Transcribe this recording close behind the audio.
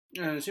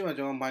ရှိမှ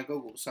ကျွန်တော် Michael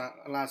ကို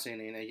အလားစင်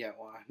နေနဲ့ရက်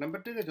သွားနံပါ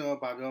တ်1ကကျွန်တော်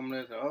ဗာပြောမ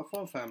လဲဆိုတော့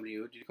font family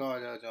ကိုဒီခေါက်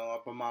ကျကျွန်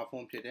တော်ဗမာ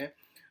font ဖြစ်တဲ့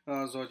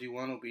Zorgi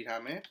 1လို့ပေး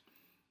ထားမယ်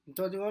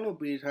Zorgi 1လို့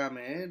ပေးထားမ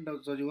ယ်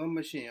Zorgi 1မ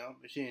ရှိရင်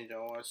ကျွန်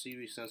တော်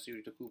series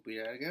တခုပေးရ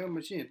တယ်တကယ်တော့မ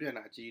ရှိရင်ပြန်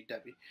လာအကြီးတ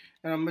က်ပြီ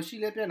အဲ့တော့မရှိ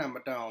လဲပြန်လာမ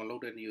တက်အောင်လု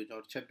ပ်တဲ့နည်းကိုကျွန်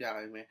တော်တစ်ချက်ပြ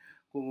ပေးမယ်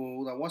ကို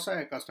WhatsApp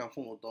ရဲ့ custom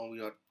font ကိုသုံး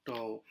ပြီး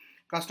တော့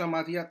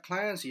customer တီးက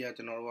client စီက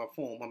ကျွန်တော်တို့က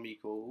font ကိုမမီ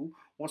ကို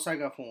WhatsApp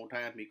က font ကို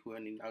ထားရမီကို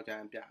အနေနောက်ကျရ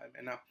င်ပြပေးမ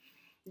ယ်နော်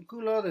ခု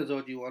လောတဲ့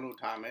Zorgi 1လို့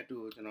ထားမယ်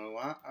သူ့ကိုကျွန်တော်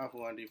က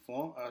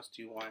F1D4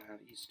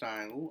 STYLE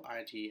style ကို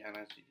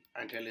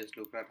Italics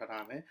လို့ပြ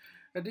ထားမယ်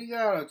အဓိကက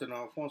တော့ကျွန်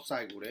တော် font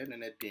size ကိုလည်းန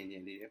ည်းနည်းပြင်ချ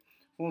င်သေးတယ်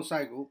font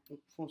size ကို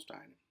font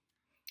style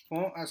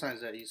font size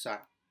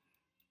size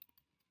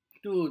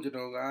သူ့ကိုကျွန်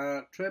တော်က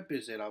12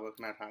 pixel လောက်ပဲခ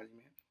ဏထားကြည့်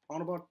မယ်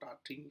around about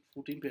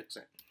 14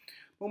 pixel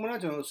ပုံမှန်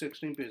တော့ကျွန်တော်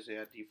16 pixel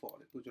က default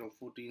လေခုကျွန်တော်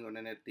14ကိုန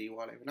ည်းနည်းသေး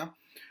သွားလိုက်ပြီနော်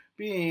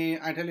ပြီးရင်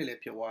Italics လ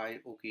ည်းဖြစ်သွားပြီ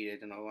okay တယ်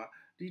ကျွန်တော်က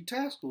ဒီ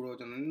text ကိုတော့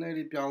ကျွန်တော်နည်းနည်း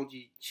လေးပြောင်းကြ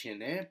ည့်ချင်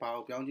တယ်ဘာ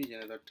ကိုပြောင်းကြည့်ချင်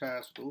လဲဆိုတော့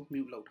text ကို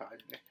mute လုပ်ထား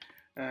ခြင်းလေ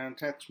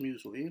text mute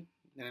ဆိုရင်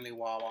နည်းနည်းလေး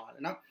ဝါပါတ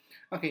ယ်နော်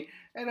okay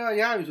အဲ့တော့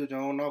ရပြီဆိုကျွ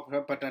န်တော်နောက်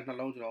button နှ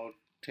လုံးကျွန်တော်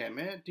ထည့်မ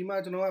ယ်ဒီမှာ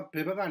ကျွန်တော်ကဘ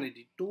ယ်ဘက်ကနေ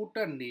ဒီတိုးတ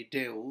က်နေ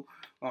တဲ့ကို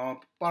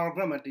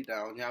paragraph မှာတိတာ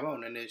အောင်ညာဘက်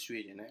ကိုနည်းနည်း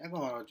ရွှေ့ခြင်းတယ်အဲ့ကော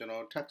င်ကတော့ကျွန်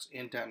တော် text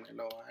indent နဲ့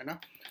လောက်ရတယ်နော်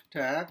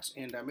text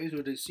indent ပြီး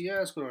ဆိုဒီ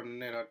CS ကိုတော့န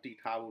ည်းနည်းတော့တိ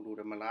ထားဖို့လို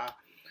တယ်မလား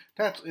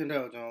text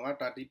indent ကိုကျွန်တော်က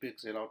30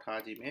 pixel လောက်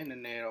ထားကြည့်မယ်န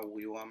ည်းနည်းတော့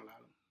ဝေသွားမလား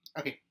လို့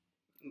okay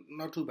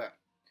not too bad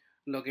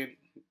look at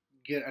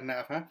get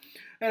enough ဟမ်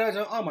အဲ့တော့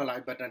ကျွန်တော်အောက်မှာလို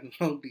က် button နှ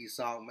လုံးတီး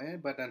ဆောင်မယ်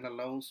button နှ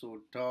လုံးဆို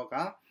တော့က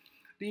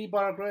ဒီ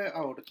paragraph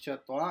အောက်တစ်ချက်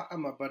သွားအ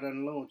မှ button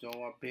လုံးကိုကျွန်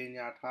တော်ကဘေး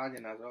ညာထားနေ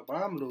တာဆိုတော့ဘာ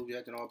မှမလုပ်ပြ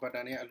ကျွန်တော်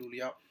button တွေကအလူ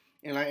လျောက်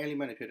inline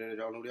element တွေဖြစ်တဲ့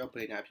ကြောင့်အလူလျောက်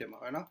ဘေးညာဖြစ်မှာ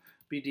ပဲเนาะ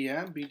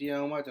BDM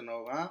မှာကျွန်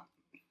တော်က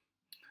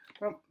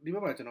ဒီဘ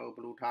က်မှာကျွန်တော်ဘ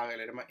ယ်လိုထားခဲ့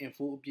လဲဒီမှာ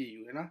info အပြည့်ယူ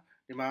ရနော်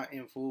ဒီမှာ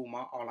info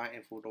မှာ online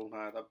info တုံး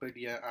ထားတာ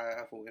BDM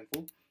IFO info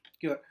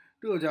ကြည့်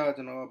သူ့ကိုကြာ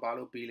ကျွန်တော်ဘာ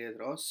လို့ပေးလဲ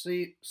ဆိုတော့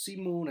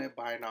CMO နဲ့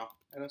buy now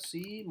အဲ့တော့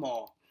CMO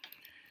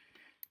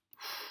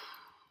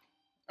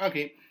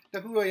okay တ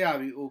ခုတော့ရ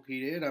ပြီ okay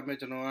တယ်ဒါပေမဲ့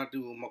ကျွန်တော်က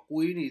သူ့ကိုမ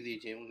ကွေးနေသေး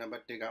ခြင်းနံပါ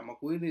တ်1ကမ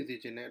ကွေးနေ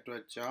သေးခြင်းတဲ့အတွ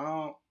က်ကြော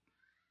င့်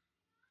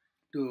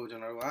သူ့ကိုကျွ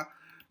န်တော်တို့က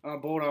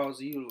border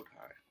 0လို့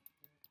ထားတယ်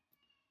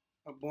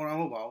border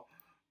မဟုတ်ပါဘူး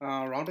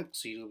rounded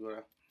 0ပြော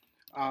တာ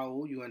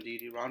ROUND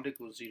rounded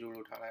ကို0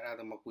လို့ထားလိုက်အဲ့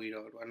ဒါမကွေး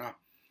တော့ဘူးနော်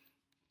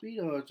ပြီး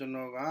တော့ကျွန်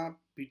တော်က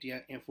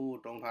BTN info ကို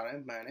တုံးထားတယ်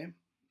မှန်တယ်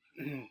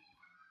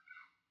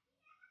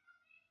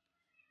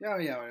ရ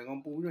တယ်ကော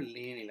င်ပို့ပြီးတော့လ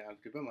င်းနေလား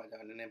ဒီဘက်မှာကြာ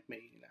နည်းနည်းမှိ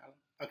တ်နေလား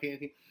okay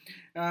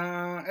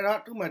အဲ့တော့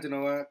သူ့မှာကျွန်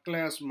တော်က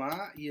class မှာ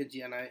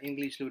EGNI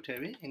English လို့ထည့်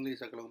ပြီး English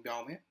စကားလုံးပြော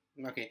င်းမယ်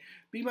okay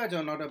ပြီးမှကျွ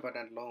န်တော်နောက်ထပ်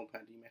button တစ်လုံးကိုဖ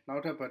န်တီးမယ်နော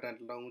က်ထပ် button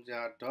တစ်လုံးကြ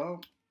တော့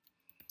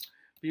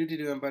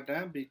BTN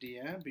button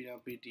BTN ပြီး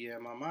တော့ BTN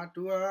မှာ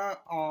သူက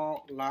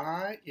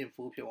online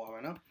info ဖြစ်သွားမ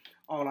ယ်နော်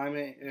online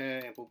ပဲ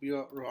info ပြီး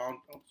တော့ round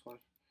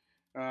sorry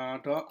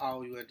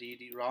 .round ဒီ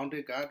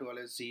rounded ကသူကလ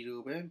ည်း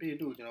0ပဲပြီး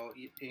တော့ကျွန်တော်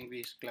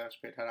English class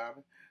ပဲထားတာပဲ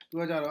သူ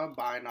ကကြတော့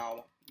by now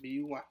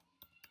B1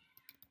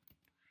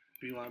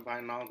 by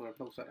now ဆိုတော့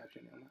နှုတ်ဆက်တာဖြ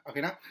စ်နေမှာ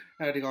okay နော်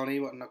အဲဒီကောင်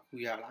လေးပေါ့နှစ်ခု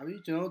ရလာပြီ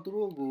ကျွန်တော်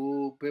တို့ကို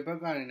ဘယ်ဘက်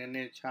ကနေနည်းန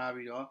ည်းချ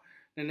ပြီးတော့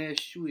နည်းနည်း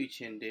ရွှေ့ချ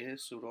င်တယ်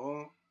ဆို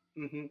တော့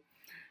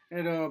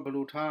အဲ့တော့ဘယ်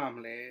လိုထားရမ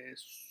လဲ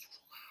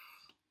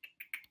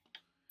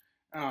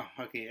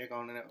okay အကော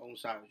င်နဲ့အုံ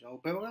စားပြီကျွန်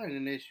တော်ဘယ်ဘက်ကနေန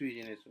ည်းနည်းရွှေ့ချ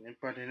င်တယ်ဆိုရင်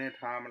button နဲ့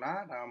ထားမ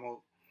လားဒါမှမဟုတ်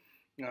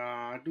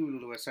တူ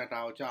လိုပဲ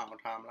center ကိုကြောက်အော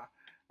င်ထားမလား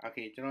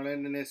okay ကျွန်တော်လည်း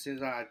နည်းနည်းစဉ်း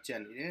စားကြ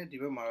က်နေတယ်ဒီ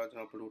ဘက်မှာတော့ကျွန်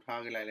တော်ဘယ်လိုထား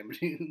ခဲ့လိုက်လဲမ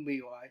သိဘူး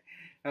မေးသွားပြီ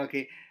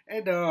okay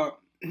အဲ့တော့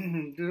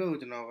သူတို့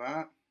ကျွန်တော်က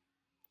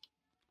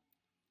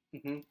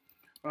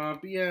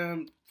PM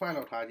file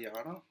လောက်ထားကြည့်အော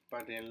င်နော်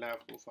button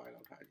left ကို file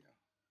လောက်ထားကြည့်အော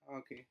င်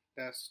okay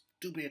that's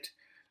stupid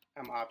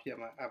MR ဖြစ်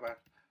မှာအဘ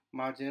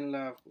margin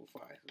left ကို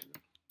file ဆို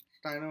တော့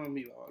style တော့မ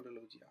မိပါဘူးလို့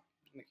လုပ်ကြည့်အောင်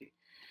okay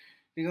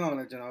ဒီကောင်လ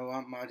ည်းကျွန်တော်က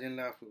margin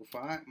left ကို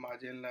file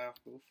margin left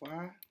ကို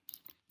file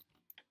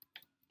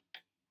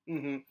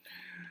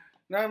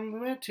နာမ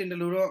ည်ထင်တယ်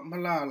လို့တော့မ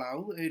လာ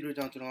ဘူးအဲ့တို့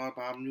ကြောင့်ကျွန်တော်က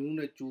ဘာမျိုး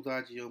နဲ့ကြိုး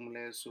စားကြည့်အောင်မ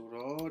လဲဆို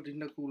တော့ဒီ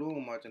နှစ်ခု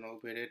လုံးမှာကျွန်တော်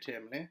ဘယ်ထဲထ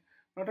ည့်မလဲ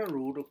နောက်တော့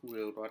row တစ်ခု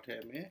တွေကိုတော့ထ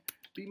ည့်မယ်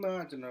ပြီးမှ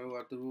ကျွန်တော်တို့က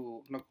သူ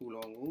တို့နှစ်ခု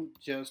လုံးကို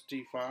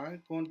justify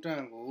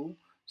content ကို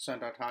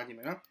center ထားကြည့်မ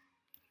ယ်နော်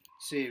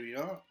save ပြီး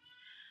တော့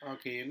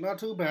okay not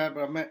too bad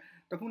ဒါပေမဲ့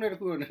တစ်ခုနဲ့တစ်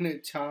ခုတော့နည်းန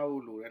ည်းချား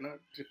ဖို့လိုတယ်နော်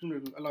တစ်ခုနဲ့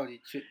တစ်ခုအဲ့လောက်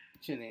ကြီး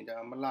ချစ်နေတာ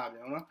မလှ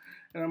ပြောင်းနော်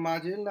အဲ့တော့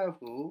margin left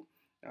ကို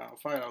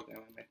file လောက်ကန်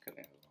လိုက်မယ်ခက်တ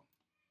ယ်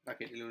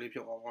okay ဒီလိုလေးဖြ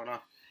စ်အောင်ပေါ့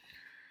နော်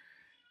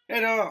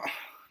အဲ့တော့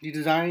ဒီ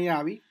design ရ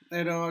ပြီ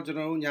အဲ့တော့ကျွန်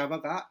တော်တို့ညာဘ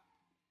က်က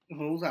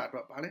ဟိုးစာအတွ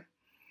က်ပါလေ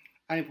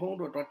iPhone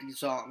တော့တိ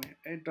ဆောက်မယ်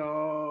အဲ့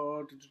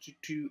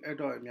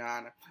တော့အများ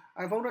နဲ့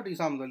iPhone တော့တိ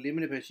ဆောက်မှာဆို4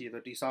မိနစ်ပဲရှိတယ်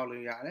ဆိုတိဆောက်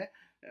လို့ရတယ်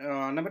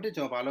နံပါတ်1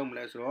ကျွန်တော်ဘာလုပ်မ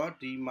လဲဆိုတော့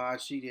ဒီမှာ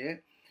ရှိတဲ့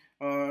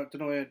ကျွ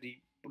န်တော်ရဲ့ဒီ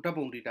ဓာတ်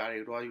ပုံ data တွေ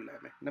တွားယူလို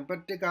က်မယ်နံပါ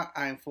တ်1က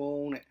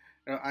iPhone နဲ့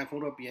အဲ့တော့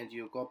iPhone.png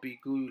ကို copy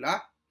ကူးယူ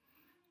လား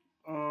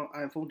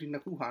iPhone ဒီနှ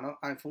စ်ခုဟာနော်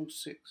iPhone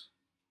 6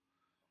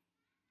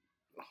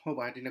ဟုတ်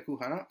ပါဒီနှစ်ခု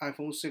ဟာနော်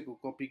iPhone 6ကို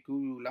copy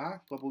ကူးယူလား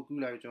copy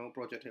ကူးလာပြီးကျွန်တော်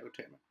project ထဲကိုထ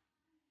ည့်မယ်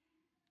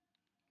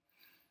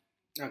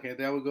Okay,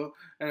 there we go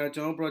အဲ့တော့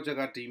ကျွန်တော် project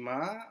ကဒီမှာ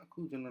အခု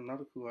ကျွန်တော်နောက်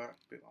တစ်ခုက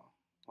ပြပါ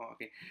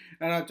Okay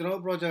အဲ့တော့ကျွန်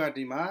တော် project က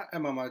ဒီမှာ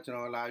အဲ့မှာကျွန်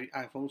တော်လာပြီး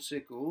iPhone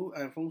 6ကို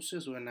iPhone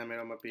 6ဆိုတဲ့နာမည်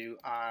တော့မပေးဘူး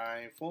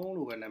iPhone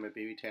လို့ပဲနာမည်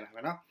ပေးပြီးထည့်လိုက်မ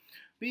ယ်နော်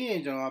ပြီးရ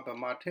င်ကျွန်တော်ကဘယ်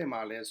မှာထည့်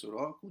မှာလဲဆို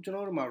တော့အခုကျွန်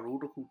တော်တို့မှာ row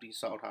တစ်ခုတိ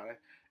စောက်ထားတယ်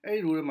အဲ့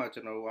ဒီ row ထဲမှာ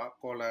ကျွန်တော်တို့က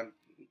column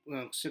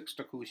 6တ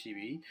စ်ခုရှိ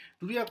ပြီ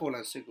ဒုတိယ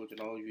column 6ကိုကျွ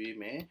န်တော်ရွေး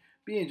မယ်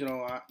ပြီးရင်ကျွန်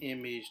တော်က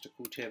image တစ်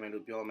ခုထည့်မယ်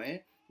လို့ပြောမယ်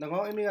၎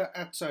င်း image က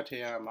extract ထ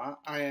ည့်ရမှာ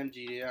img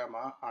တွေရ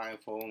မှာ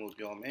iPhone လို့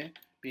ပြောမယ်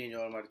ပြီးရင်ကျွ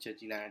န်တော်တို့မှာတစ်ချက်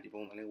ကြည့်လိုက်ရင်ဒီ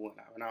ပုံစံလေးဝင်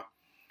လာပါနော်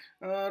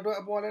တော့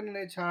အပေါ်လည်းနည်းန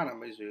ည်းချားတာ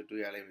မိတ်ဆွေ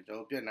တွေ့ရလိမ့်မယ်ကျွန်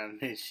တော်ပြန်လာ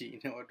နေရှိ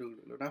နေတော့အတူ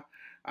လို့နော်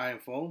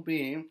iPhone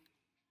ပြီးရင်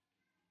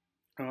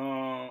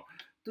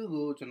သူ့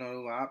ကိုကျွန်တော်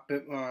တို့က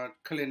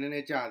ခလင်နည်းန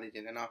ည်းကြာသေးတ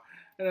ယ်နော်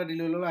အဲ့တော့ဒီ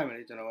လိုလုပ်လိုက်မယ်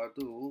လေကျွန်တော်က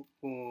သူ့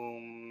ကို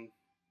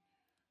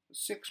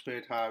6ပဲ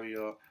ထားပြီး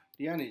တော့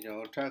ဒီကနေကျွန်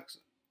တော် tax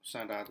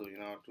center ဆိုရ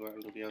င်တော့သူက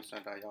လူတယောက်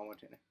center ရောက်မှ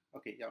ထင်တယ်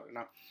okay ရောက်တယ်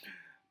နော်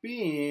ပြီး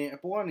ရင်အ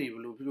ပေါ်ကနေဘ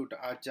လို့ဖြစ်လို့တ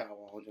အားကြာ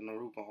သွားအောင်ကျွန်တော်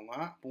တို့ကောင်ကအ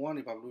ပေါ်က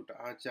နေဘာလို့တ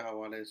အားကြာ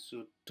သွားလဲ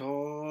ဆို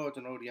တော့ကျွ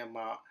န်တော်တို့ဒီက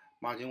မှာ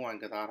margin 1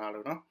ကစားထား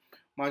လို့နော်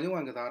margin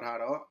 1ကစားထား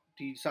တော့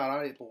ဒီစာသား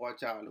တွေပေါ်က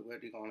ကြာလို့ပဲ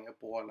ဒီကောင်လေးအ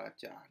ပေါ်ကလာ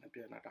ကြာနေပြ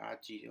န်လာတအား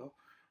ကြည့်ရော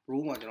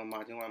row မှာကျွန်တော်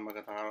margin 1မှာက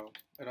စားတော့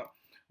အဲ့တော့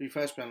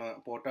refresh ပြန်လို့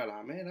အပေါ်တက်လာ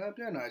မယ်ဒါ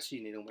ပြန်လာရှိ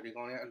နေတော့ဒီ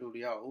ကောင်လေးအလိုတ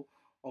ရားကို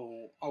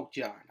အောက်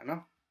ကျနေ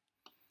နော်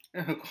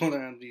အဲ့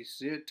column empty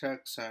set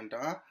text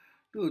center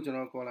သူ့ကိုကျွန်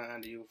တော် column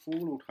empty ကို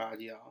full လို့ထား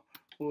ကြည့်အောင်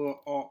ဟို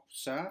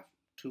offset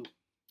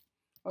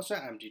 2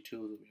 offset empty 2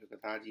ဆိုပြီးက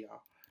စားကြည့်အော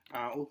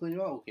င်open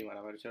ရော okay ပါ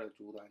လားဗျတချို့တော့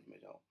ကျိုးသားနေမှာ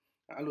ကြောင်း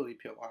အဲ့လိုကြီး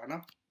ဖြစ်သွား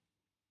နော်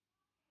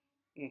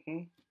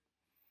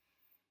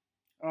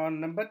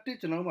နံပါတ်1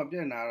ကျွန်တော်တို့မှာပြ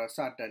န်လာတော့စ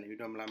တက်နေပြီ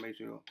တော့မလားမိတ်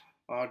ဆွေတို့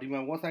ဒီမှာ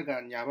WhatsApp က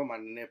ညာဘက်မှာ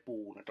နည်းနည်း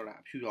ပို့နေတော့လား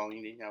အဖြူရောင်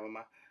ကြီးနေညာဘက်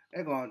မှာ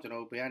အဲ့ကောင်ကျွန်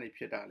တော်တို့ဘယ်ကနေ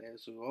ဖြစ်တာလဲ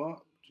ဆိုတော့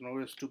ကျွန်တော်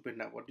တို့ stupid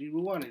net ပေါ့ဒီ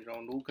row ကနေကျွန်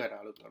တော် no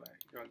getter လို့ပြောလိုက်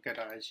ကျွန်တော်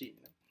getter ရှိ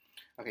နေတယ်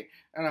okay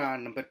အဲ့ဒါ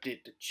နံပါတ်1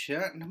တစ်ချ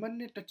က်နံပါတ်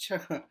2တစ်ချ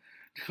က်က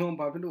ဒီကောင်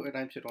ဘာဖြစ်လို့အ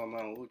တိုင်းဖြစ်သွားမှ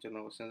န်းကိုကျွန်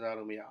တော်စဉ်းစား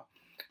လို့မရအောင်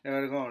အဲ့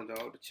ဒါကောင်ကျွန်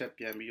တော်တစ်ချက်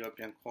ပြန်ပြီးတော့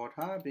ပြန်ခေါ်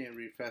ထားပြီး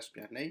refresh ပြ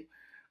န်နှိပ်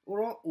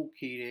တော့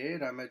okay တယ်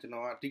ဒါပေမဲ့ကျွန်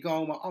တော်ကဒီကော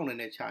င်မှာအောက်နေ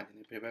နေချခြင်း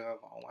ဘယ်ဘက်က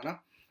ကောင်ပါနော်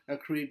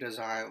create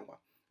design ဟိုပါ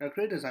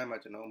create design မှာ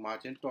ကျွန်တော်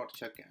margin dot တစ်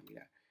ချက်ကန်ပြီး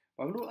လိုက်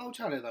ဘာလို့အောက်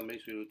ချလဲဆိုတော့မိ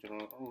တ်ဆွေတို့ကျွန်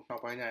တော်နော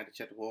က်ပိုင်းကျရင်တစ်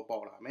ချက်သဘောပေါ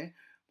က်လာမယ်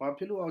ဘာ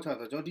ဖြစ်လို့အောက်ချ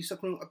ဆိုတော့ကျွန်တော်ဒီ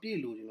screen အပြည့်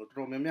လိုချင်လို့တော်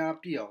တော်များများ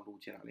ပြည့်အောင်လို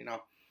ချင်တာလေ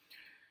နော်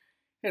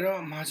အဲ့တော့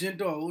margin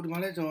dot ကိုဒီမှာ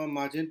လဲကျွန်တော်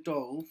margin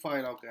dot ကို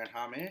file လောက်ကန်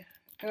ထားမယ်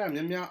အဲ့ဒါ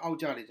များများအောက်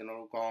ကြလေကျွန်တော်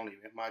တို့ကောင်းနေ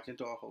ပဲ margin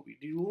dot ဟုတ်ပြီ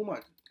ဒီ row မှာ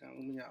ကန်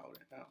လို့မရအောင်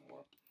လေအဲ့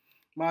ဟော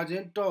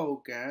margin dot ကို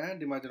ကန်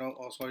ဒီမှာကျွန်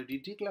တော်sorry ဒီ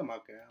declare မှာ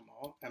ကန်မှာ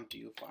empty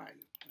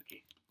file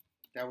okay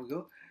there we go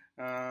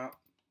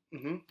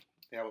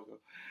there we go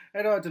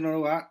အဲ့တော့ကျွန်တော်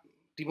တို့က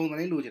ဒီပုံစံ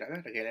လေးလိုချင်တာဗျ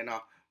တကယ်လဲ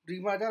နော်ဒီ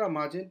မှာကျတော့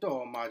margin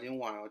dot margin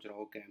y ကိုကျွန်တော်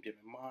တို့ကန်ပြမ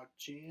ယ်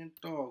margin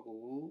dot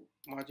ကို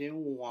margin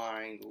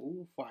y ကို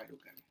file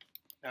လို့ကန်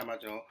အဲ့မှာ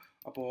ကျွန်တော်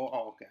အပေါ်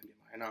အောက်ကန်ပြ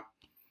မှာနော်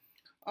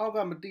အောက်က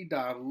မတိ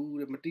တာဘူး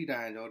တဲ့မတိတာ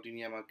ရင်ကျွန်တော်ဒီ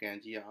နေရာမှာကန်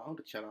ကြည့်အောင်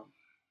တစ်ချက်တော့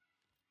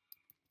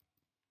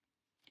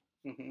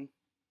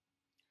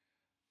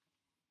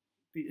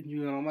ဒီအညူ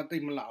တော်မှတိ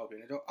တ်မလောက်ပြင်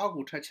ကျွန်တော်အောက်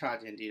ကိုထက်ချ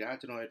ခြင်းဒီတာ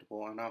ကျွန်တော်ရဲ့တဘော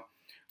ကနော်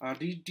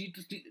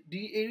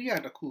ဒီ area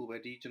တစ်ခုပဲ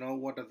ဒီကျွန်တော်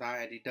water design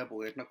ရဲ့ဒီ depth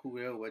ပေါ်ရဲ့နှစ်ခု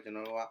ပဲကိုပဲကျွန်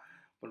တော်တို့က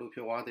ဘယ်လိုဖြ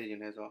စ်သွားသေးခြ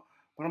င်းလဲဆိုတော့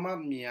ပထမ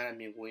မြင်ရတဲ့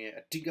မြင်ကွင်းရဲ့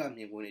အဓိကမြ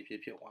င်ကွင်းတွေဖြ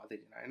စ်သွားသေး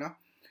ခြင်းလားနော်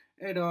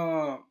အဲ့တော့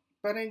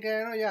pattern ကန်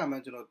တော့ရမှ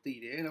ကျွန်တော်သိ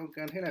တယ်တော့က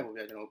န်ထည့်လိုက်ဖို့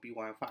ပြကျွန်တော်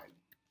p1 file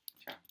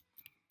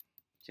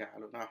ချာ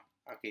လို့နော်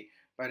okay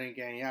pattern က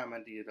န်ရမှ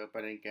ဒီတော့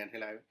pattern ကန်ထ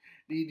ည့်လိုက်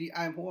ဒီ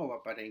iPhone ကပါ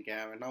pattern ကန်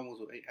ရမယ်နောက်မို့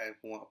ဆိုအဲ့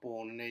iPhone ကအ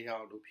ပေါ်နည်းနည်းရော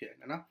က်လို့ဖြစ်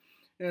နေနော်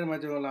အဲ့ဒါမှ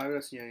ကျွန်တော်လာပြီး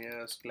တော့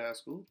CSS class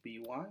ကို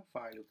p1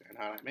 file လို့ကန်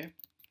ထားလိုက်မယ်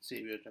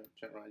save ပြီးတော့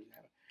ကျွန်တော်ရေးလို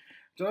က်မယ်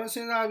ကျွန်တော်စ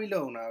ဉ်းစားပြီး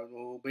လုပ်တာ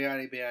ဟိုဘယ်ဟာ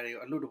တွေ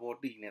အလွတ်တဘော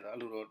တည်နေတော့အ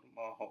လွတ်တော့မ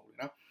ဟုတ်ဘူး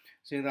နော်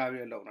စဉ်းစား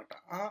ပြီးလုပ်တာ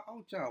အားအော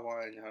က်ကျသွား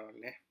ရင်ကျတော့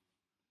လေ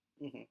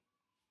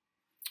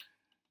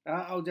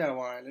အောက်ကျ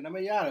သွားရင်လေဒါပေ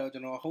မဲ့ရတယ်ကျွ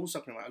န်တော် home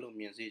screen မှာအဲ့လို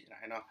မြင်စေချင်တာ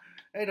ဟဲ့နော်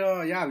အဲ့တော့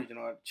ရပြီကျွန်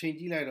တော်ချိန်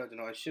ကြည့်လိုက်တော့ကျွန်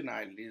တော်8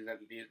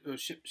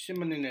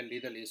 မိနစ်နဲ့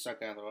44စက္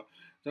ကန့်ဆိုတော့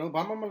ကျွန်တော်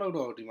ဘာမှမလုပ်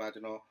တော့ဒီမှာကျွ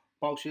န်တော်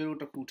ပေါက် share လို့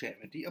တစ်ခုထည့်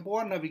မယ်ဒီအပေါ်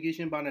က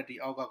navigation bar နဲ့ဒီ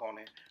အောက်ကကောင်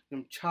နဲ့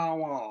ချော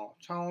င်း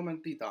အောင်မှ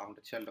သိတာအောင်တ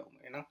စ်ချက်လုပ်မ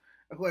ယ်နော်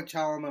အခုက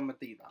ချောင်းအောင်မှမ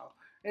သိတာအောင်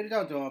အဲ့ဒါ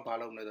ကြောင့်ကျွန်တော်ဘာ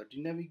လုပ်မလဲဆိုတော့ဒီ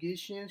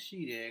navigation ရှိ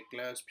တဲ့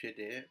class ဖြစ်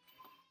တဲ့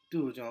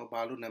သူ့ကိုကျွန်တော်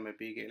ဘာလို့နာမည်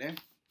ပေးခဲ့လဲ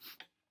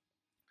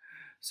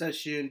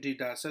session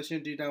data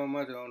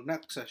မှာကျွန်တော်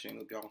next session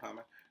လို့ပြောင်းထားမ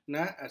ယ်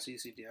next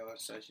accessdata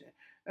session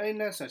အဲ့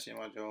next session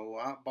မှာကျွန်တော်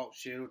က box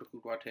share လို့တစ်ခု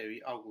တွားထည့်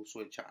ပြီးအောက်ကို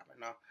switch ချမယ်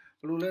နော်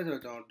ဘယ်လိုလဲဆို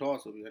တော့ကျွန်တော် dot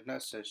ဆိုပြီးတော့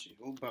next session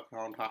ကို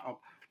background ထားအောက်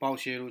box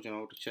share လို့ကျွန်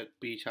တော်တစ်ချက်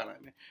ပေးချလို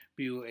က်မယ်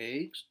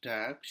pox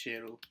dash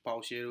share လို့ box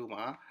share လို့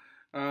မှာ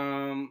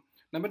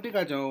နံပါတ်1က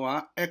ကျွန်တော်က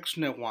x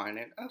နဲ့ y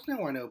နဲ့ x နဲ့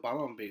y နဲ့ကိုဘာ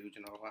မှမပေးဘူးကျွ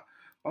န်တော်ကဘာ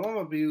မှမ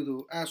ပေးဘူးဆို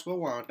x ကို y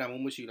ကိုတန်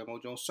ဖိုးမရှိတော့မဟု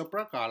တ်ကျွန်တော်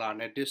spread color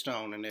နဲ့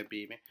distance နဲ့လည်း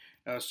ပေးမယ်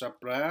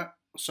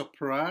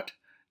spread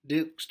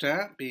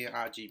distance ပေး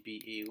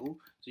RGBA ကို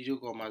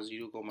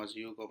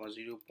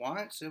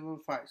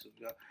 0.0.0.0.75 ဆို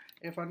ပြီးတော့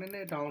alpha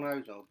နဲ့ down လိုက်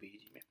ပြီးကျွန်တော်ပေး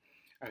ကြည့်မယ်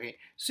okay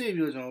စေ့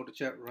ပြီးတော့ကျွန်တော်တို့တစ်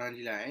ချက် run ကြ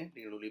ည့်လိုက်ရင်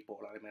ဒီလိုလေး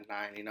ပေါ်လာလိမ့်မယ်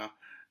line လေးနော်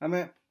ဒါပေ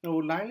မဲ့ဟို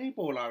line လေး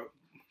ပေါ်လာ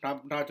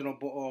ဒါကျွန်တော်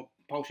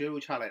ပေါက် share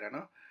လို့ချလိုက်တာ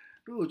နော်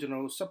သူ တို့ကျွန်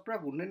တော်တို့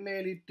subtract ကိုနည်းန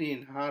ည်းလေးတင်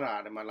ထားတာ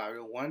ဒီမှာလာ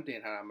ပြီး1တင်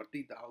ထားတာမ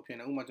တိတာဘူးဖြစ်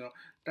နေဥပမာကျွန်တော်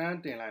တန်း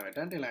တင်လိုက်မယ်တ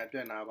န်းတင်လိုက်ပြ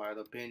တ်နာပါ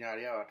ဆိုဘင်ညာ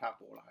တွေကပါထ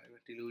ပေါ်လာတ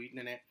ယ်ဒီလိုကြီးန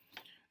ည်းန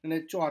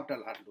ည်းကြွတ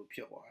က်လာတယ်လို့ဖြ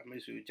စ်သွားတယ်မိ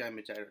တ်ဆွေကြိုက်မ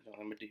ကြိုက်တော့ကျွန်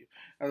တော်မသိဘူး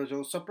အဲဒါကျွန်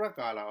တော် subtract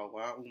ကာလာ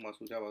ကွာဥပမာ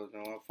ဆိုကြပါဆိုကျွ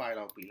န်တော်5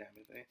လောက်ပြီးလိုက်မ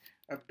ယ်ဆိုရင်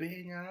ဘင်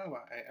ညာက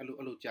ပါအဲ့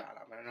လိုကြာ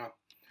လာမယ်နော်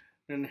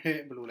နည်းန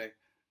ည်းဘယ်လိုလဲ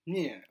မြ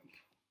င့်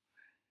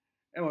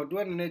အဲ့တော့သူက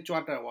နည်းနည်းကြွတ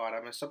က်သွားတာ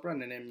မယ် subtract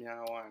နည်းနည်း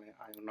များသွားတယ်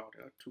အာရုံနောက်တ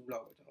ယ်2လော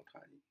က်ပဲကျွန်တော်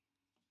ထားကြည့်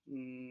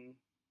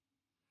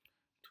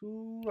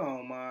2တော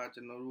င်မှကျွ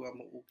န်တော်တို့က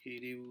မ okay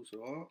သေးဘူးဆို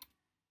တော့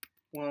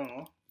1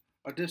ရော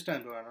a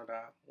distance ပြောတာနော်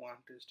ဒါ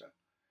1 distance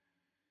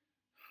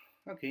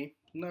okay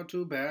not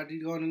too bad ဒီ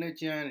ကောင်နည်းနည်း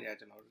ကျန်းနေတာ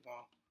ကျွန်တော်ဒီကော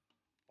င်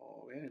ဟော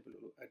ပဲဘယ်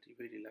လို activate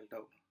တွေလည်း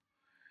တော့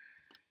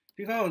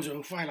ဒီကောင်ကျွန်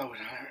တော် file လောက်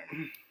ထား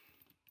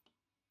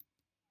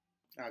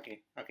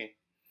okay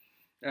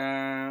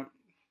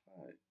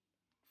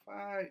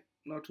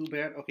 5 not too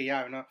bad okay ရ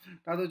ပြီနော်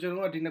ဒါဆိုကျွန်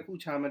တော်ကဒီနှစ်ခု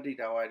ချမတိ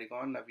တာပါဒီကော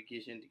င်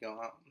navigation ဒီကောင်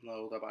ကဟို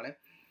တော့ပါလဲ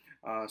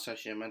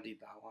session မတိ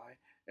တာပါ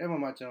အဲ့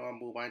မှာကျွန်တော်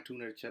mobile tool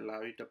နဲ့ချက်လာ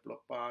ပြီး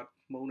developer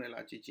မုန်းတယ်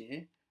လားကြည့်ချင်း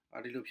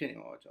ဒီလိုဖြစ်နေ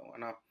တော့ကျွန်တော်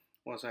အနာ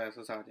website ဆ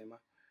က်စားခြင်းမှာ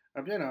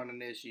အပြည့်တော့နည်း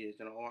နည်းရှိတယ်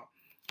ကျွန်တော်က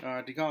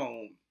ဒီကောင်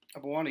အ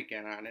ပေါ်ကနေက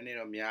န်တာနည်းနည်း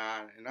တော့များ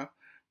တယ်နော်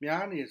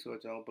များနေဆို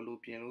တော့ကျွန်တော်ဘယ်လို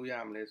ပြင်လို့ရ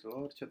မလဲဆို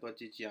တော့တစ်ချက်တော့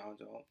ကြည့်ကြအောင်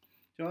ကျွန်တော်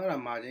အဲ့ဒါ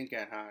margin က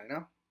န်ထားတယ်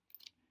နော်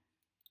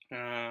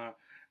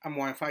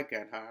M5 က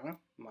န်ထားတာနော်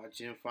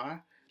margin 5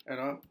အဲ့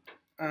တော့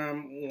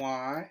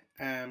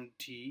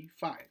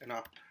MYMD5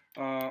 နော်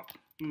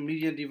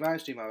medium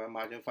device တွေမှာပဲ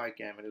margin 5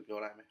 ကန်မယ်လို့ပြော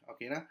လိုက်မယ်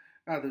okay နော်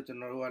အဲ့ဒါဆိုကျွန်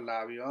တော်တို့ကလာ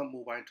ပြီးတော့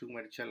mobile tool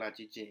မှာတစ်ချက်လာ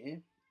ကြည့်ချင်း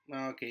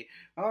okay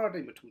အော်တိ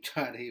တ်မထူချ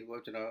သေး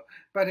ဘူးကျွန်တော်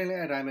pattern လ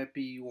ည်းအတိုင်းပဲ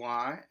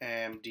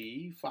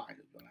PYMD5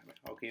 လို့ပြောလိုက်မယ်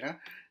okay နော်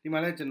ဒီမှာ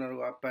လည်းကျွန်တော်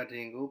တို့က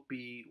pattern ကို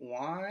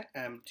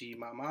PYMD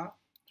မှာ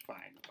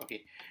5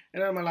 okay အဲ့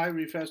တော့မလိုက်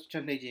refresh ချ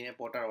က်နှိပ်ခြင်း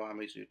ပေါ်တက်သွားမ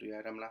ယ်ဆိုတွေ့ရ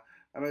တယ်မလား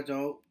အဲ့မဲ့ကျွန်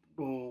တော်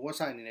ဟို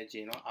website အနေနဲ့ကြ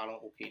ည့်ရင်တော့အားလုံး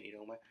okay နေ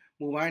တော့မယ်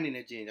mobile အနေ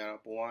နဲ့ကြည့်ရင်ကျ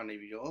တော့ပေါ်ကနေ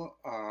ပြီးတော့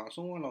အ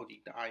ဆုံးအလောက်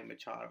ကြီးတအားကြီးမ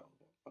ချတော့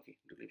ဘူး okay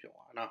ဒီလိုဖြစ်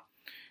သွားတာနော်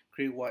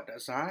create word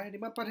design ဒီ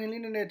မှာ pattern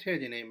လေးနည်းနည်းထည့်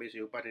ခြင်းနဲ့ image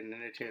ကို pattern န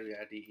ည်းနည်းထည့်ရ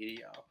ဒီ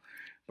area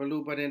ကိုဘယ်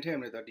လို pattern ထည့်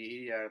မလဲဆိုတော့ဒီ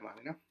area မှာ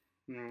လေနော်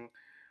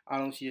အား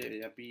လုံးရှိ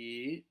ရ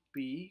P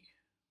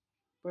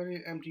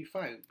pattern MT5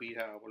 ပေး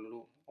ထားတာဘယ်လို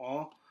လို့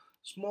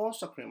small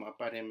screen မှာ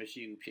pattern မ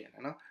ရှိဘူးဖြစ်နေ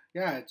နော်ရ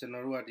ကျွန်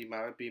တော်တို့ကဒီမှာ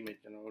ပဲပေးမယ်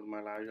ကျွန်တော်တို့ဒီမှာ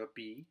လာပြီးတော့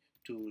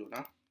P2 လို့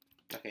နော်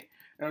okay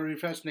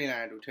refresh နေလို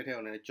က်တော့ထည့်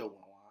အောင်လည်းကြုံ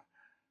ပါသွား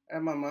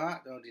အဲ့မှာ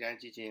ကျွန်တော်ဒီတိုင်း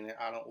ကြည့်ချင်းလည်း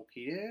အားလုံး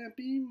okay တယ်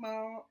ပြီးမှ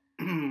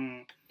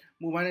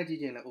mobile နဲ့ကြ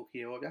ည့်ချင်းလည်း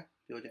okay ရောဗျာ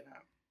ပြောချင်တာ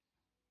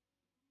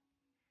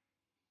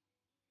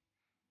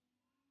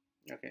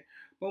okay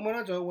ပုံမှန်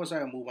တော့ကျွန်တော်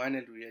website mobile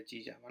နဲ့လူတွေကြ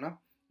ည့်ကြပါနော်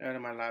အဲ့ဒါ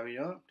မှလာပြီး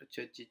တော့တစ်ချ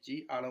က်ကြ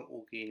ည့်အားလုံး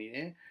okay နေတ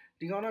ယ်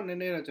ဒီကောင်တော့နည်း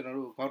နည်းတော့ကျွန်တော်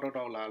တို့ဘောက်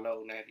တော့လာလော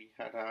က်နေဒီ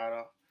ဟာဒါက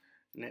တော့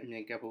နည်းအမြ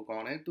င်ကပ်ဖို့ကော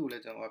င်းတယ်သူ့လ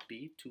ည်းကျွန်တော်က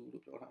P2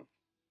 လို့ပြောတာ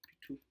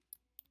P2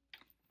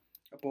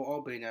 အပေါ်အော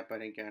က်ဘေးညာပတ်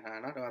ရင်ကန်ထား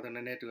နော်ဒါဆိုန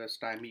ည်းနည်းသူက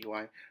style မိ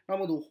သွားရင်နောက်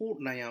မှသူ hold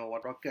နိုင်ရအော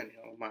င်တော့ကတ်နေ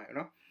အောင်မှာ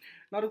နော်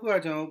နောက်တစ်ခုက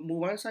ကျွန်တော်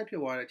mobile site ဖြ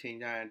စ်သွားတဲ့အချိန်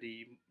ကျရင်ဒီ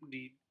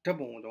ဓာတ်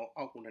ပုံကိုတော့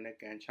အောက်ကိုနည်းနည်း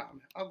ကန်ချမ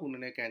ယ်အောက်ကိုန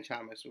ည်းနည်းကန်ချ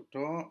မယ်ဆို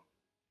တော့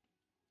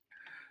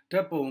ဓာ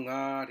တ်ပုံက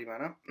ဒီမှာ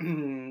နော်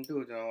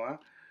သူ့ကျွန်တော်က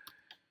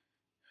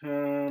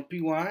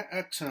PY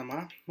action မှာ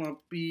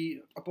P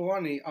အပေါ်က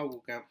နေအောက်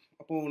ကိုကန်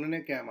အပေါ်နည်းန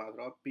ည်းကန်ပါဆို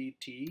တော့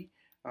PT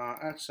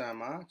action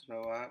မှာကျွန်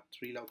တော်က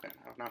3လောက်ကန်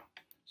တာနော်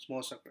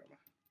small circle မှာ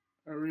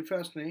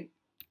refresh နေ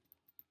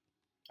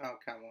oh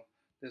come on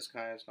this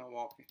guy is not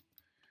walking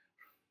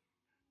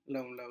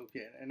လုံးဖြ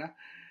စ်နေနော်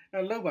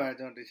အဲ့လောက်ပါ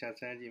ကျွန်တော်တခြား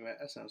စမ်းကြည့်မယ်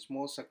action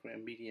small screen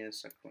medium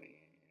screen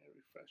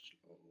refresh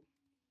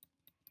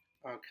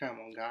oh come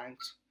on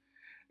guys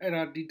အဲ့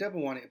တော့ဒီတက်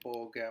ပုံကနေအ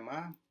ပေါ်ကံမှာ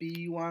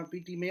P1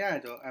 PT မရ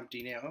တော့ empty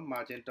နဲ့ရော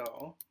margin တော့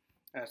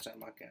action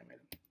မှာကံမယ်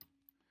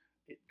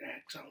it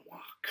doesn't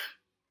work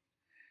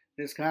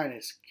this guy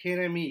is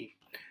kidding me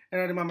အဲ့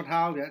တော့ဒီမှာမ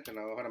ထားဘူးဗျာကျွန်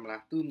တော်ဟုတ်တယ်မ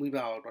လားသူ့မိဘ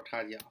တော့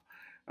ထားကြအောင်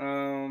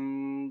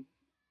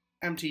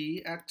empty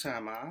action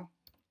မှာ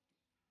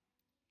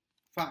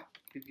5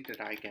 PT တ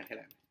တိုင်းကန်ထည့်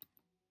လိုက်မယ်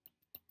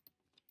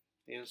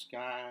this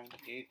guy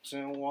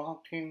isn't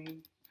working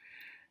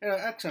အဲ့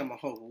တော့ action မ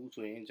ဟုတ်ဘူး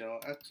ဆိုရင်ကျွန်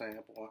တော် action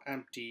ရဲ့ပုံက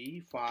empty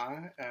 5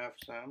 f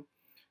sum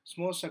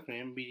small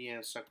screen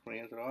medium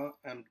screen ဆိုတော့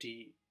empty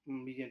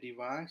medium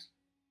device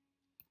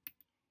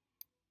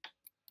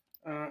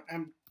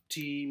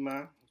empty မှာ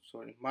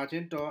sorry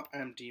margin dot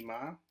empty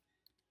မှာ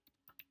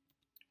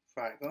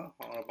 5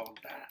 how about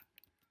that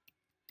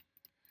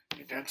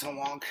it doesn't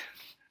work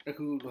တ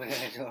ခုလွယ်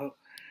ကျွန်တော်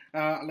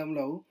အလုံးမ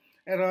လို့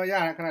အဲ့တော့ရ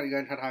ခဏဒီက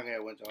ထားခဲ့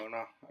ဝင်ကျွန်တော်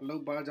နော်အလု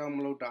ပ်ပါကြောင့်မ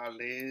လုပ်တာ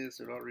လေ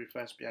ဆိုတော့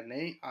refresh ပြန်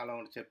နေအား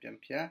လုံးတစ်ချက်ပြန်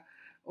ဖြတ်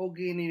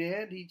okay နေတ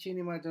ယ်ဒီအချိန်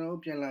ဒီမှာကျွန်တော်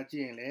တို့ပြန်လာကြ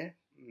ည့်ရင်လည်း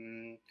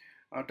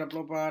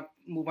developer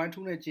mobile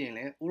tool နဲ့ကြည့်ရင်လ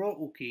ည်း overall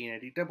okay နေ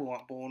ဒီတက်ပုံက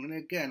အပေါ်နည်းန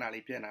ည်းကန့်တာ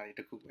လေးပြန်တာလေး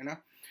တစ်ခုပဲနော်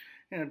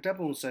အဲ့တော့တက်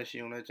ပုံ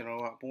session ကိုလည်းကျွန်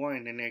တော်ကအပေါ်ကနေ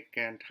နည်းနည်းက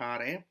န်ထား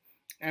တယ်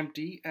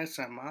empty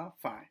SMR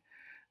 5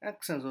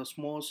 action ဆို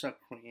small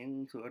screen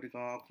ဆိုတော့ဒီ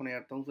ကောင်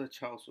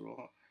936ဆို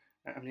တော့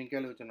အမြင်က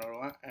က်လို့ကျွန်တော်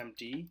တို့က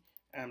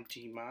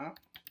empty မှာ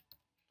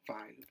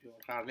 5လို့ပြော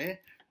ထားတယ်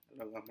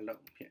လောကမလု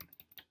ပ်ဖြစ်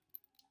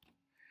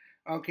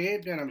Okay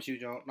ပြန်လာမရှိ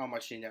ကျွန်တော်နောက်မှ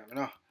ရှင်းကြမယ်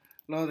နော်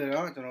လောတယ်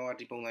တော့ကျွန်တော်က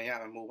ဒီပုံစံရ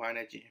မယ် mobile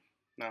နဲ့ကြည့်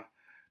နော်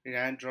ဒီ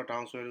တိုင်း drop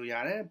down ဆွဲလို့ရ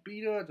တယ်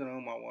ပြီးတော့ကျွန်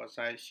တော်မှာ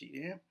website ရှိတ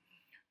ယ်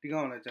ဒီ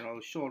ကောင်လည်းကျွန်တော်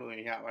short လို့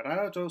ရပါဒါ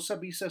တော့ကျွန်တော်ဆက်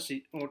ပြီးဆက်စီ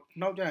ဟို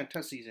နောက်ကျရင်ထ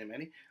ပ်စီစဉ်မယ်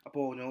နိအ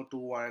ပေါ်ကျွန်တော်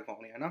တိုးသွားတဲ့ကော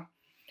င်လေးရနော်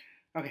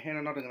Okay ဟဲ့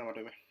နောက်တစ်ခါမှ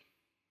တွေ့မယ်